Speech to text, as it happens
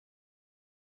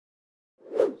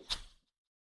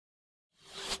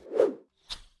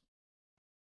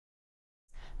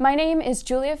My name is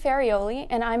Julia Ferraioli,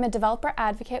 and I'm a developer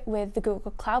advocate with the Google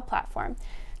Cloud Platform.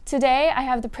 Today, I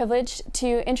have the privilege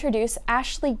to introduce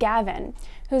Ashley Gavin,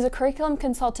 who's a curriculum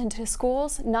consultant to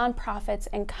schools, nonprofits,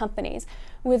 and companies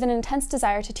with an intense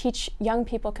desire to teach young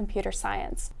people computer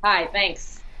science. Hi,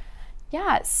 thanks.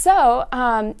 Yeah, so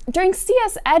during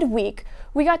CS Ed Week,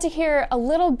 we got to hear a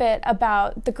little bit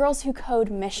about the Girls Who Code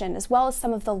mission, as well as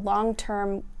some of the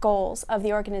long-term goals of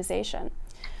the organization.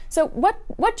 So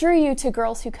what drew you to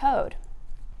Girls Who Code?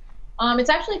 It's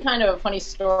actually kind of a funny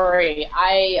story.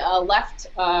 I left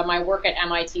my work at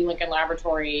MIT Lincoln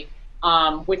Laboratory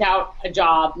without a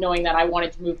job, knowing that I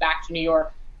wanted to move back to New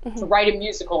York to write a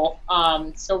musical,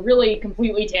 so really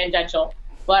completely tangential.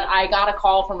 But I got a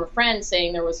call from a friend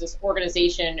saying there was this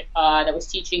organization that was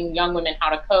teaching young women how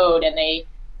to code, and they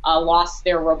lost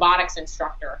their robotics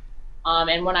instructor.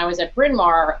 And when I was at Bryn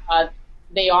Mawr,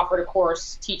 they offered a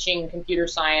course teaching computer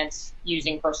science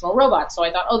using personal robots. So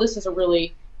I thought, oh, this is a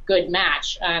really good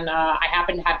match. And I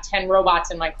happened to have 10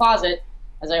 robots in my closet,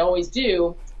 as I always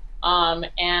do. And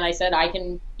I said, I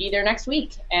can be there next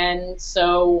week. And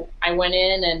so I went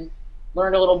in and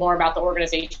learned a little more about the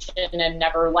organization and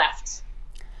never left.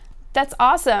 That's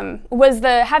awesome. Was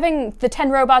having the 10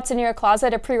 robots in your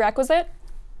closet a prerequisite?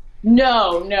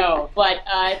 No, but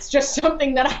it's just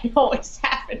something that I always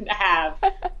happen to have.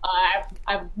 I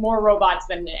have more robots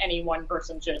than any one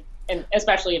person should, and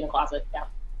especially in the closet. Yeah.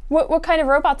 What kind of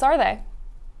robots are they?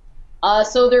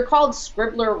 So they're called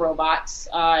Scribbler robots.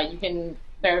 The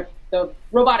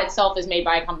robot itself is made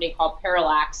by a company called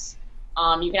Parallax.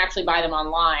 You can actually buy them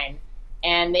online.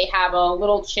 And they have a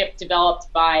little chip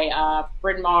developed by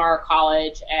Bryn Mawr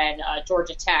College and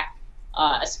Georgia Tech,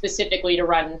 specifically to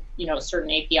run,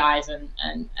 certain APIs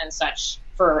and such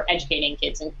for educating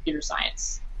kids in computer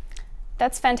science.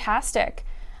 That's fantastic.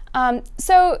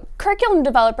 So curriculum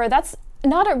developer, that's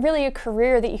not really a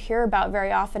career that you hear about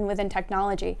very often within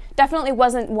technology. Definitely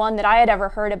wasn't one that I had ever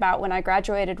heard about when I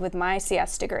graduated with my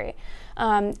CS degree.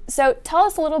 So tell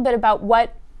us a little bit about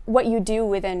what you do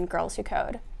within Girls Who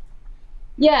Code.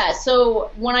 Yeah, so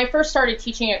when I first started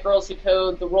teaching at Girls Who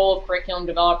Code, the role of curriculum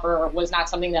developer was not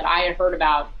something that I had heard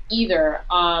about either.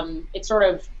 It sort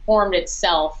of formed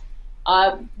itself.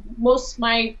 Most of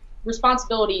my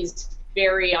responsibilities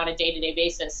vary on a day-to-day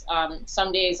basis.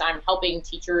 Some days I'm helping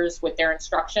teachers with their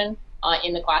instruction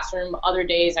in the classroom. Other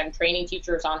days I'm training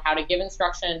teachers on how to give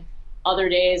instruction. Other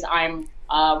days I'm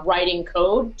writing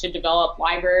code to develop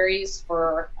libraries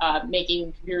for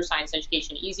making computer science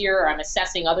education easier. I'm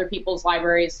assessing other people's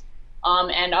libraries.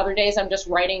 And other days I'm just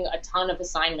writing a ton of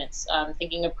assignments,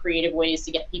 thinking of creative ways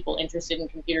to get people interested in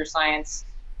computer science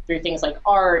through things like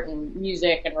art and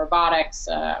music and robotics,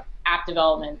 app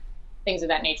development, things of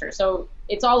that nature. So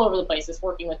it's all over the place. It's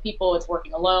working with people, it's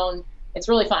working alone. It's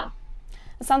really fun.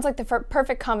 It sounds like the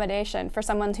perfect combination for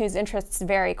someone whose interests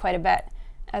vary quite a bit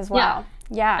as well.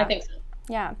 Yeah, I think so.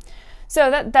 Yeah.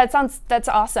 So that's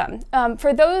awesome.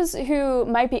 For those who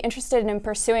might be interested in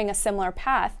pursuing a similar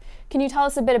path, can you tell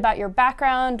us a bit about your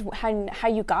background and how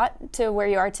you got to where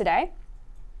you are today?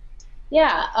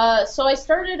 Yeah, so I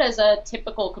started as a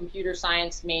typical computer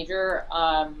science major.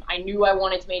 I knew I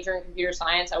wanted to major in computer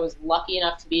science. I was lucky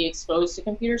enough to be exposed to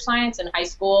computer science in high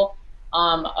school.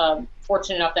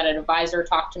 Fortunate enough that an advisor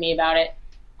talked to me about it.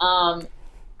 I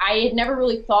had never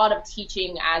really thought of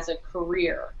teaching as a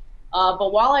career.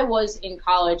 But while I was in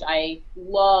college, I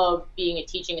loved being a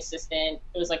teaching assistant.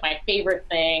 It was like my favorite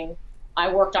thing. I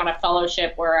worked on a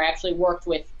fellowship where I actually worked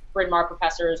with Bryn Mawr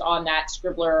professors on that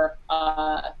Scribbler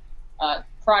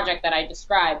project that I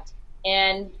described.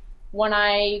 And when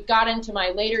I got into my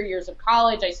later years of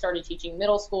college, I started teaching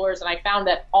middle schoolers, and I found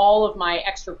that all of my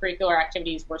extracurricular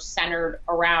activities were centered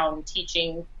around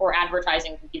teaching or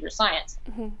advertising computer science,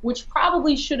 which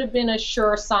probably should have been a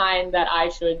sure sign that I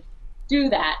should do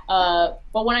that.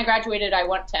 But when I graduated, I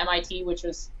went to MIT, which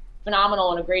was phenomenal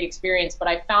and a great experience, but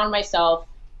I found myself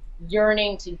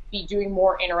yearning to be doing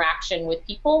more interaction with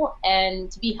people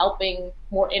and to be helping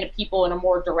people in a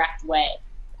more direct way.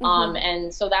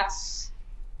 And so that's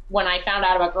when I found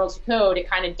out about Girls Who Code. It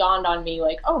kind of dawned on me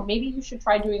like, oh, maybe you should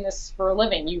try doing this for a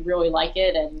living. You really like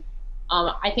it. And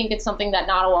I think it's something that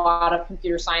not a lot of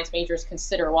computer science majors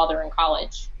consider while they're in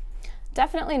college.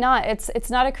 Definitely not. It's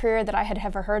not a career that I had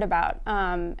ever heard about,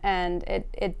 and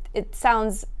it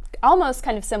sounds almost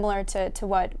kind of similar to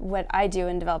what I do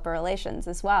in developer relations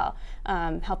as well,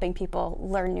 helping people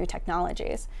learn new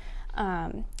technologies.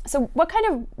 So what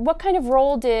kind of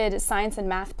role did science and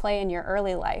math play in your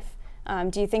early life?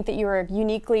 Do you think that you were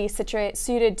uniquely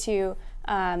suited to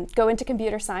go into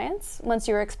computer science once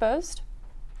you were exposed?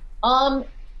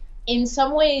 In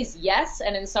some ways, yes,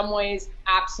 and in some ways,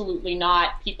 absolutely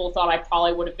not. People thought I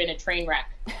probably would have been a train wreck.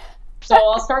 So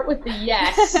I'll start with the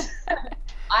yes.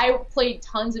 I played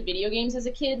tons of video games as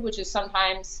a kid, which is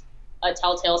sometimes a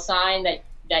telltale sign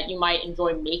that you might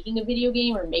enjoy making a video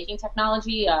game or making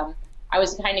technology. I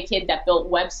was the kind of kid that built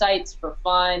websites for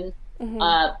fun.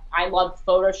 I loved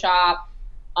Photoshop,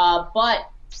 but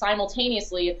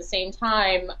simultaneously, at the same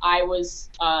time, I was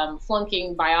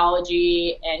flunking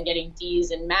biology and getting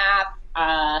D's in math.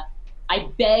 I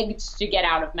begged to get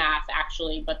out of math,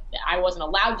 actually, but I wasn't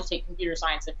allowed to take computer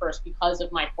science at first because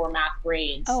of my poor math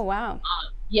grades. Oh, wow.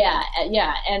 Yeah.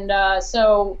 And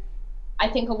so I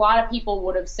think a lot of people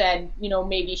would have said,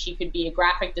 maybe she could be a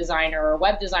graphic designer or a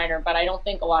web designer, but I don't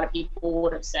think a lot of people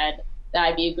would have said that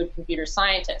I'd be a good computer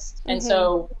scientist. And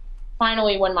so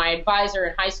finally, when my advisor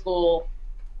in high school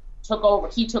took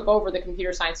over the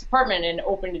computer science department and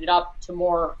opened it up to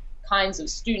more kinds of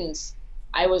students,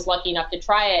 I was lucky enough to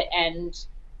try it, and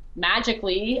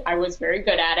magically I was very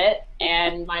good at it,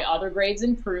 and my other grades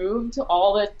improved.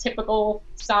 All the typical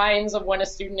signs of when a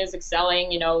student is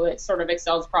excelling, it sort of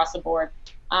excels across the board,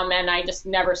 and I just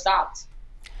never stopped.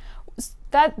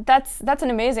 That's an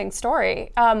amazing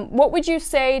story. What would you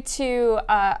say to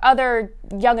other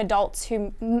young adults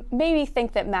who maybe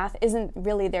think that math isn't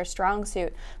really their strong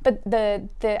suit, but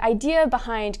the idea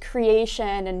behind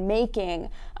creation and making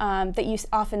that you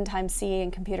oftentimes see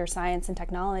in computer science and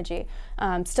technology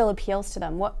still appeals to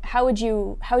them? How would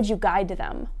you guide to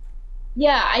them?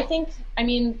 Yeah,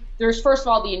 there's first of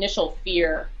all the initial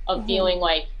fear of feeling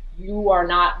like you are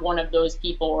not one of those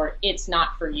people or it's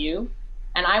not for you.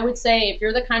 And I would say if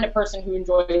you're the kind of person who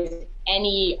enjoys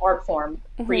any art form,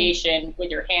 creation with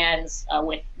your hands,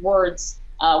 with words,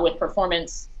 with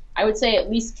performance, I would say at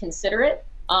least consider it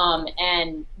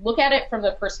and look at it from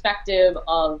the perspective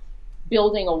of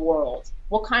building a world.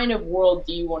 What kind of world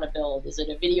do you want to build? Is it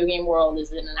a video game world?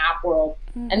 Is it an app world?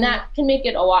 And that can make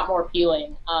it a lot more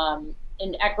appealing.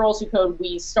 At Girls Who Code,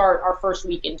 we start our first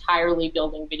week entirely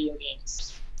building video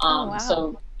games. Wow.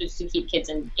 So just to keep kids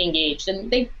engaged, and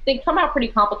they come out pretty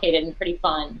complicated and pretty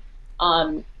fun.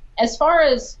 As far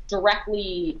as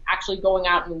directly actually going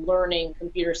out and learning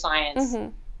computer science,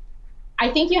 I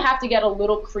think you have to get a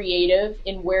little creative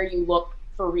in where you look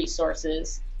for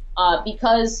resources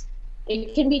because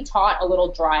it can be taught a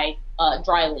little dryly.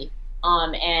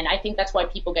 And I think that's why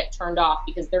people get turned off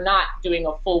because they're not doing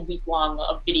a full week long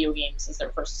of video games as their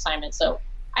first assignment. So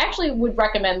I actually would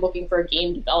recommend looking for a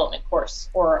game development course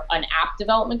or an app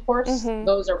development course.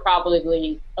 Those are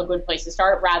probably a good place to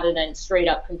start rather than straight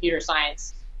up computer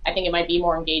science. I think it might be a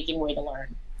more engaging way to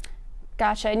learn.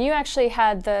 Gotcha. And you actually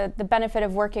had the benefit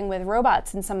of working with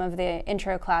robots in some of the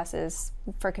intro classes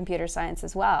for computer science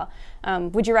as well.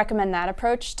 Would you recommend that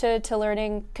approach to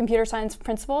learning computer science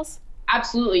principles?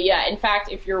 Absolutely, yeah. In fact,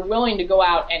 if you're willing to go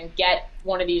out and get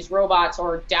one of these robots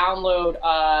or download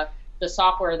the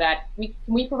software that can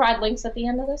we provide links at the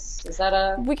end of this? Is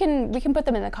that we can put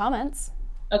them in the comments.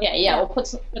 Okay, yeah. We'll put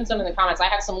some in the comments. I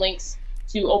have some links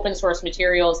to open source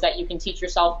materials that you can teach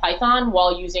yourself Python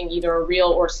while using either a real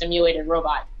or simulated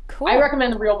robot. Cool. I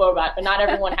recommend the real robot, but not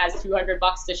everyone has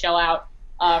 $200 to shell out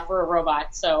for a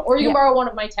robot. So, or you can borrow one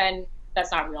of my 10.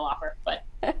 That's not a real offer, but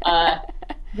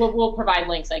we'll provide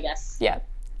links, I guess. Yeah,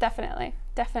 definitely.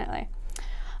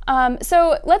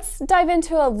 So let's dive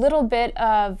into a little bit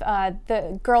of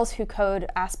the Girls Who Code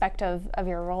aspect of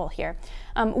your role here.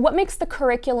 What makes the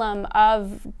curriculum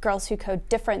of Girls Who Code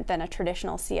different than a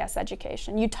traditional CS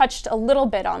education? You touched a little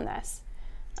bit on this.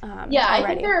 Already. I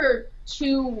think there are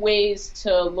two ways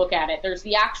to look at it. There's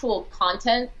the actual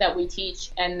content that we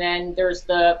teach, and then there's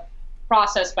the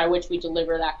process by which we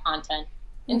deliver that content.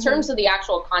 In terms of the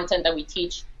actual content that we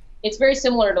teach, it's very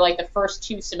similar to like the first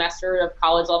 2 semesters of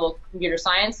college level computer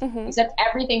science, except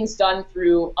everything's done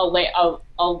through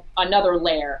another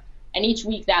layer. And each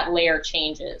week that layer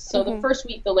changes. So the first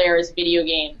week the layer is video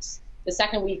games. The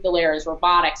second week the layer is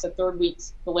robotics. The third week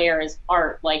the layer is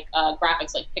art, like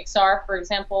graphics like Pixar, for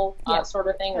example, sort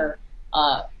of thing, or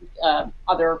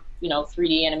other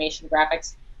 3D animation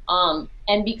graphics.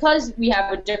 And because we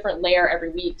have a different layer every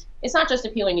week, it's not just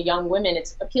appealing to young women,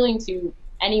 it's appealing to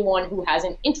anyone who has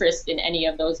an interest in any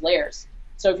of those layers.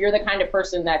 So if you're the kind of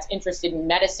person that's interested in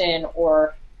medicine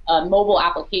or mobile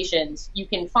applications, you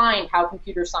can find how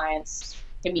computer science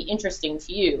can be interesting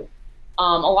to you.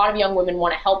 A lot of young women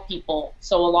want to help people,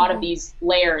 so a lot of these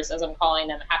layers, as I'm calling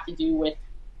them, have to do with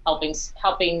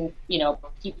helping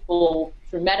people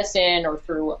through medicine or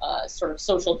through sort of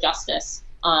social justice,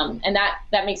 and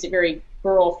that makes it very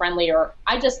girl friendly, or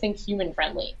I just think human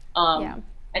friendly.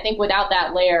 I think without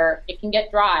that layer, it can get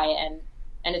dry,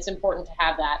 and it's important to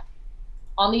have that.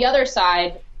 On the other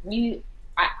side,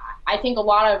 I think a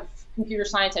lot of computer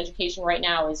science education right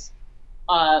now is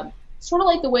sort of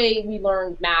like the way we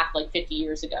learned math like 50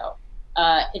 years ago.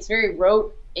 It's very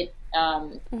rote,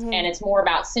 and it's more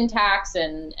about syntax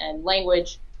and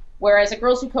language, whereas at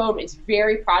Girls Who Code, it's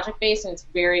very project-based and it's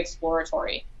very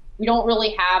exploratory. We don't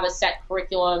really have a set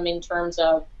curriculum in terms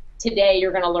of today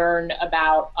you're going to learn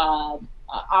about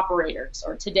operators,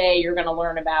 or today you're going to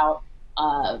learn about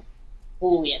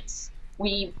Booleans.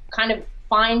 We kind of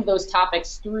find those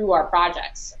topics through our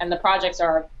projects, and the projects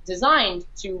are designed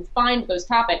to find those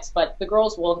topics, but the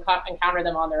girls will encounter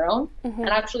them on their own and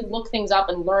actually look things up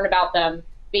and learn about them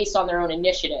based on their own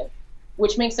initiative,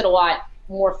 which makes it a lot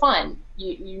more fun.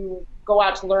 You go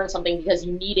out to learn something because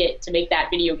you need it to make that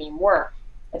video game work.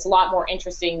 It's a lot more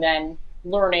interesting than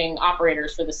learning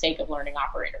operators for the sake of learning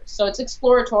operators. So it's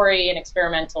exploratory and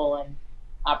experimental and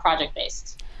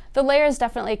project-based. The layers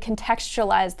definitely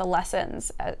contextualize the lessons,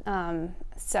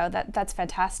 so that's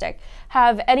fantastic.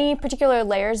 Have any particular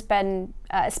layers been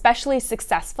especially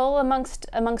successful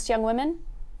amongst young women?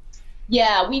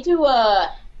 Yeah, we do.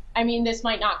 I mean, this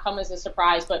might not come as a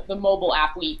surprise, but the mobile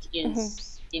app week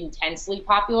is intensely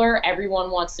popular. Everyone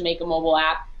wants to make a mobile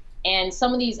app, and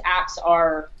some of these apps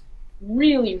are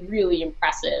really, really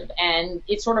impressive, and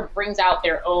it sort of brings out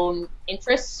their own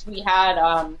interests. We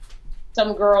had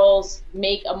some girls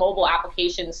make a mobile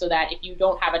application so that if you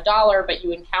don't have $1 but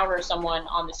you encounter someone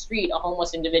on the street, a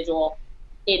homeless individual,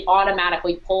 it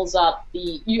automatically pulls up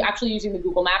you actually using the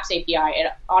Google Maps API,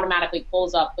 it automatically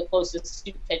pulls up the closest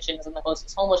soup kitchens and the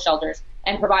closest homeless shelters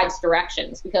and provides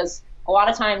directions, because a lot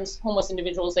of times homeless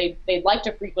individuals, they'd like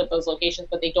to frequent those locations,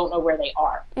 but they don't know where they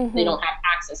are. They don't have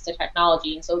access to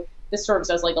technology. And so this serves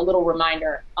as like a little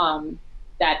reminder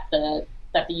that the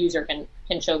user can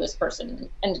show this person,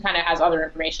 and kind of has other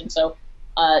information. So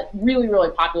really, really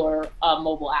popular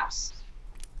mobile apps.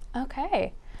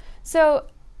 Okay. So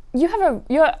you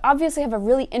obviously have a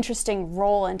really interesting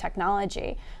role in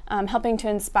technology, helping to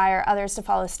inspire others to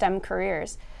follow STEM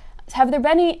careers. Have there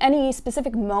been any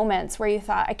specific moments where you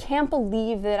thought, I can't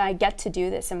believe that I get to do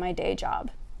this in my day job?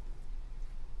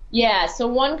 Yeah, so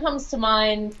one comes to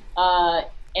mind,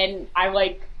 and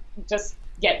I just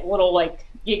get a little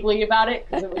giggly about it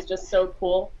because it was just so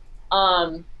cool.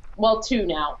 Well, two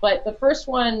now, but the first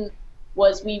one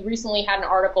was we recently had an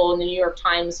article in the New York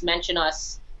Times mention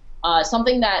us.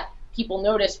 Something that people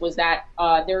noticed was that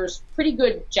there's pretty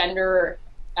good gender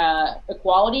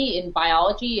equality in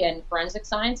biology and forensic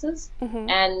sciences.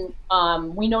 And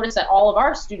we noticed that all of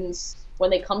our students, when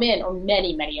they come in, or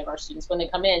many of our students, when they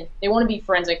come in, they want to be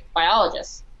forensic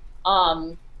biologists.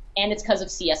 And it's because of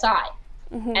CSI.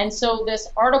 And so this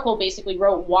article basically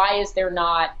wrote, why is there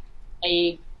not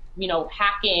a,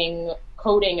 hacking,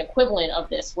 coding equivalent of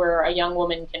this, where a young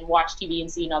woman can watch TV and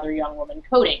see another young woman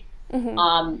coding?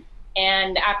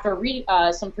 And after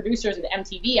some producers at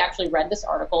MTV actually read this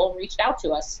article and reached out to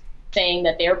us, saying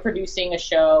that they're producing a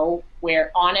show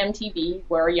on MTV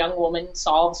where a young woman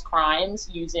solves crimes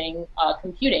using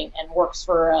computing and works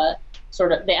for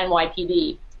sort of the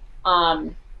NYPD.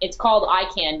 It's called Eye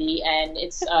Candy, and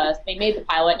it's they made the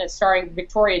pilot, and it's starring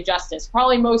Victoria Justice.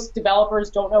 Probably most developers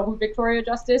don't know who Victoria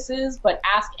Justice is, but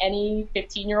ask any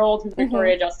 15-year-old who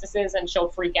Victoria Justice is, and she'll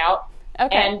freak out.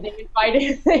 Okay. And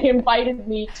they invited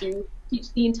me to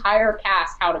teach the entire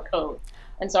cast how to code.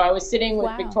 And so I was sitting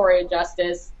with Victoria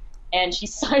Justice, and she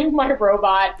signed my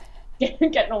robot,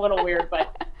 getting a little weird,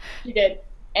 but she did.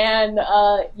 And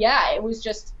it was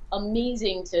just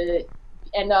amazing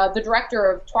and the director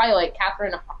of Twilight,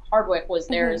 Catherine Hardwick, was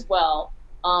there as well.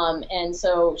 And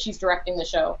so she's directing the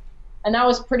show. And that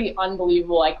was pretty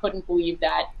unbelievable. I couldn't believe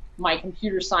that my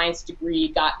computer science degree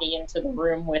got me into the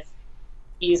room with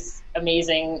these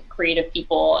amazing creative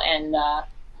people, and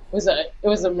it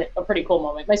was a pretty cool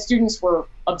moment. My students were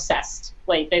obsessed.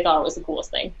 They thought it was the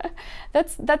coolest thing.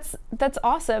 That's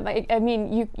awesome. I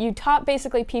mean, you taught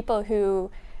basically people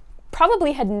who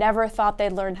probably had never thought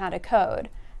they'd learn how to code,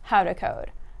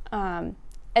 and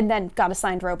then got a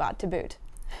signed robot to boot.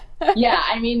 Yeah,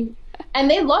 I mean, and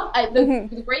they loved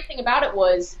the great thing about it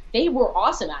was they were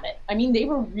awesome at it. I mean, they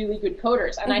were really good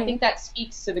coders, and I think that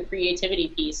speaks to the creativity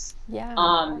piece.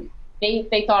 Yeah.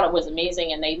 They thought it was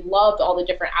amazing, and they loved all the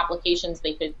different applications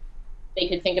they could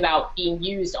think about being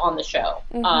used on the show.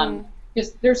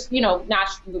 Because there's,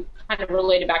 kind of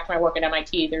related back to my work at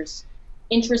MIT, there's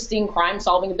interesting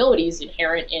crime-solving abilities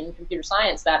inherent in computer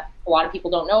science that a lot of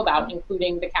people don't know about,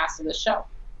 including the cast of the show.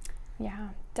 Yeah,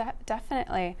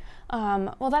 Definitely.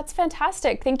 Well, that's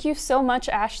fantastic. Thank you so much,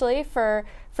 Ashley, for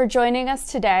joining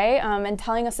us today and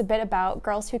telling us a bit about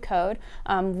Girls Who Code.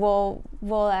 We'll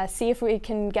see if we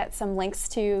can get some links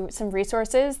to some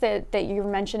resources that you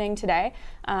were mentioning today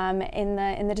in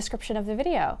the description of the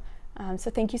video. So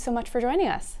thank you so much for joining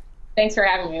us. Thanks for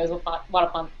having me. It was a lot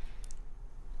of fun.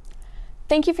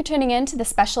 Thank you for tuning in to the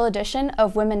special edition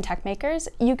of Women Techmakers.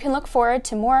 You can look forward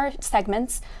to more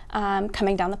segments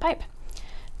coming down the pipe.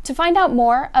 To find out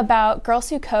more about Girls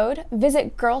Who Code,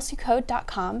 visit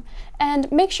girlswhocode.com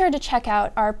and make sure to check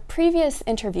out our previous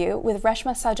interview with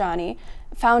Reshma Sajani,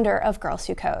 founder of Girls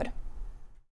Who Code.